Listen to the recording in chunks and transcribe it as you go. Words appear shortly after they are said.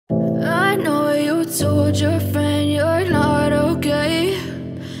told your friend you're not okay,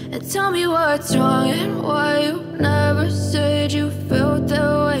 and tell me what's wrong and why you never said you felt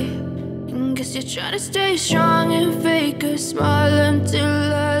that way. And guess you're trying to stay strong and fake a smile until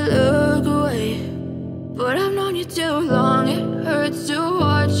I look away. But I've known you too long, it hurts to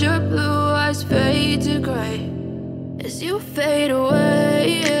watch your blue eyes fade to gray as you fade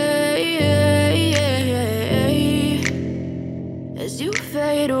away, as you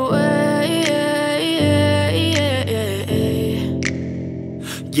fade away.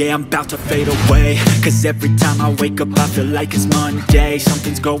 Yeah, I'm about to fade away, cause every time I wake up I feel like it's Monday.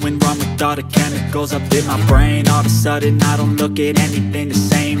 Something's going wrong with all the chemicals up in my brain. All of a sudden I don't look at anything the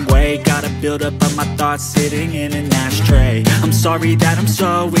same way. Gotta build up of my thoughts sitting in an ashtray. I'm sorry that I'm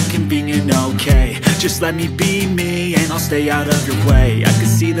so inconvenient, okay. Just let me be me and I'll stay out of your way. I can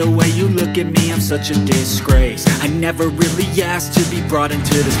see the way you look at me, I'm such a disgrace. I never really asked to be brought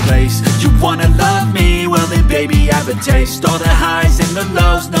into this place. You wanna love me? Well then baby have a taste. All the highs and the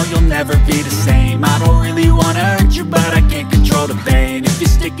lows, no you'll never be the same. I don't really wanna hurt you but I can't control the pain. If you're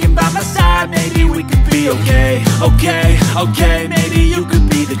sticking by my side maybe we could be okay. Okay, maybe you could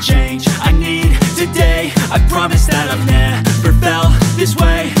be the change I need today. I promise that I've never felt this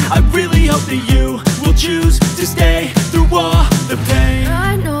way. I really hope that you will choose to stay through all the pain.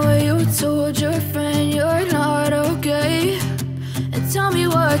 I know you told your friend you're not okay, and tell me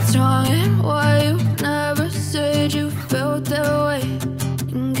what's wrong and why you never said you felt that way.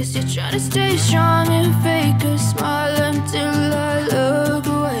 And guess you're trying to stay strong and fake a smile until I look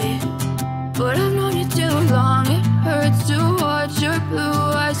away. But I've known you too long, it hurts to watch your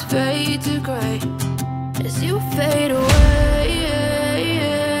blue eyes fade to gray as you fade away,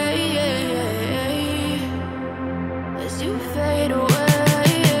 as you fade away,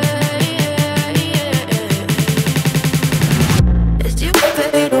 as you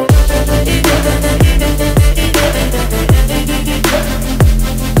fade away.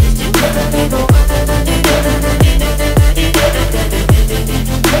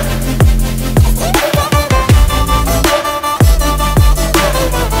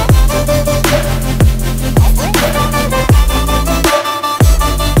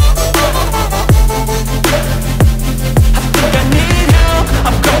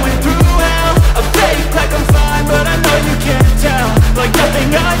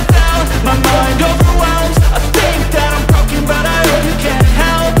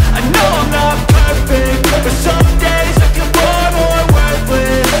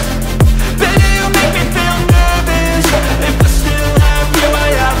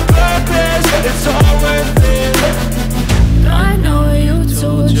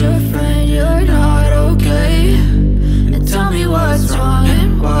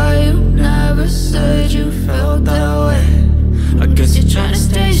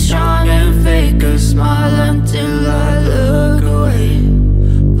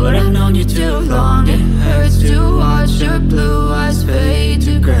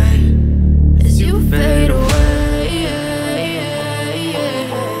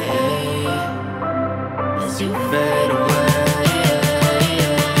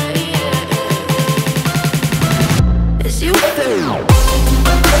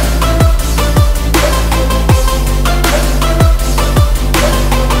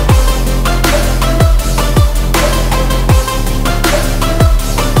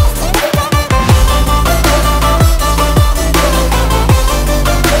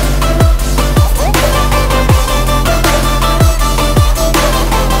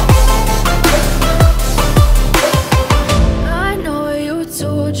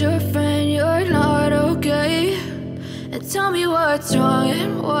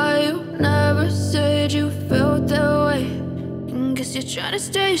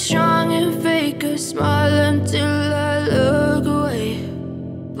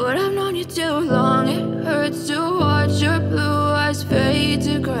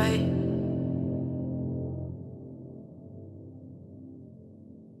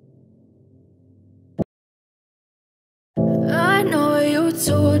 I know you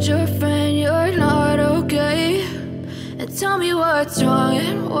told your friend you're not okay, and tell me what's wrong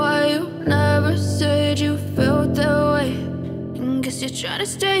and why you never said you felt that way. And guess you're trying to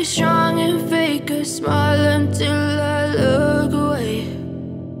stay strong and fake a smile until I look away.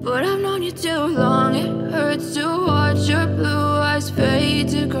 But I've known you too long, it hurts to watch your blue eyes fade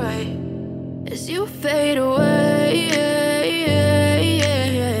to gray as you fade away,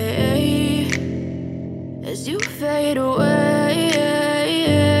 as you fade away.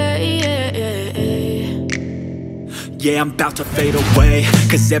 Yeah, I'm about to fade away,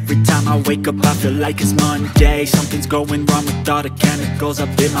 'cause every time I wake up I feel like it's Monday. Something's going wrong with all the chemicals up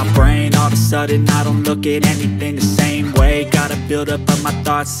in my brain. All of a sudden I don't look at anything the same way. Gotta build up of my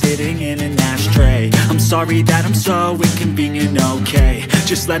thoughts sitting in an ashtray. I'm sorry that I'm so inconvenient, okay.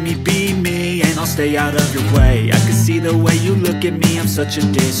 Just let me be me and I'll stay out of your way. I can see the way you look at me, I'm such a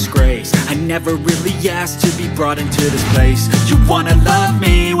disgrace. I never really asked to be brought into this place. You wanna love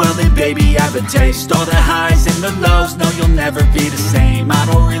me? Well then baby I have a taste. All the highs and the lows, no you'll never be the same. I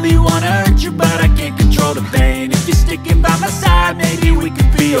don't really wanna hurt you but I can't control the pain. If you're sticking by my side, maybe we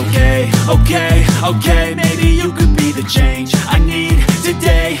could be okay. Okay, okay, maybe you could be the change I need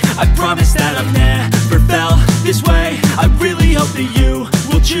today. I promise that I've never felt this way. I really hope that you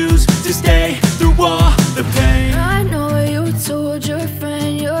will choose to stay through all the pain. I know you told your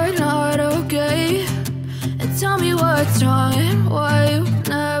friend you're not okay, and tell me what's wrong and why you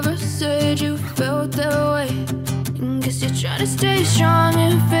never said you felt that way. And guess you're trying to stay strong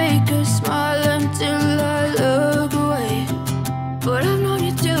and fake a smile until I look away. But I've known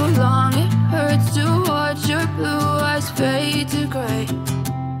you too long, it hurts to watch your blue eyes fade to gray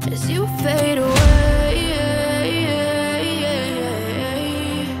as you fade away.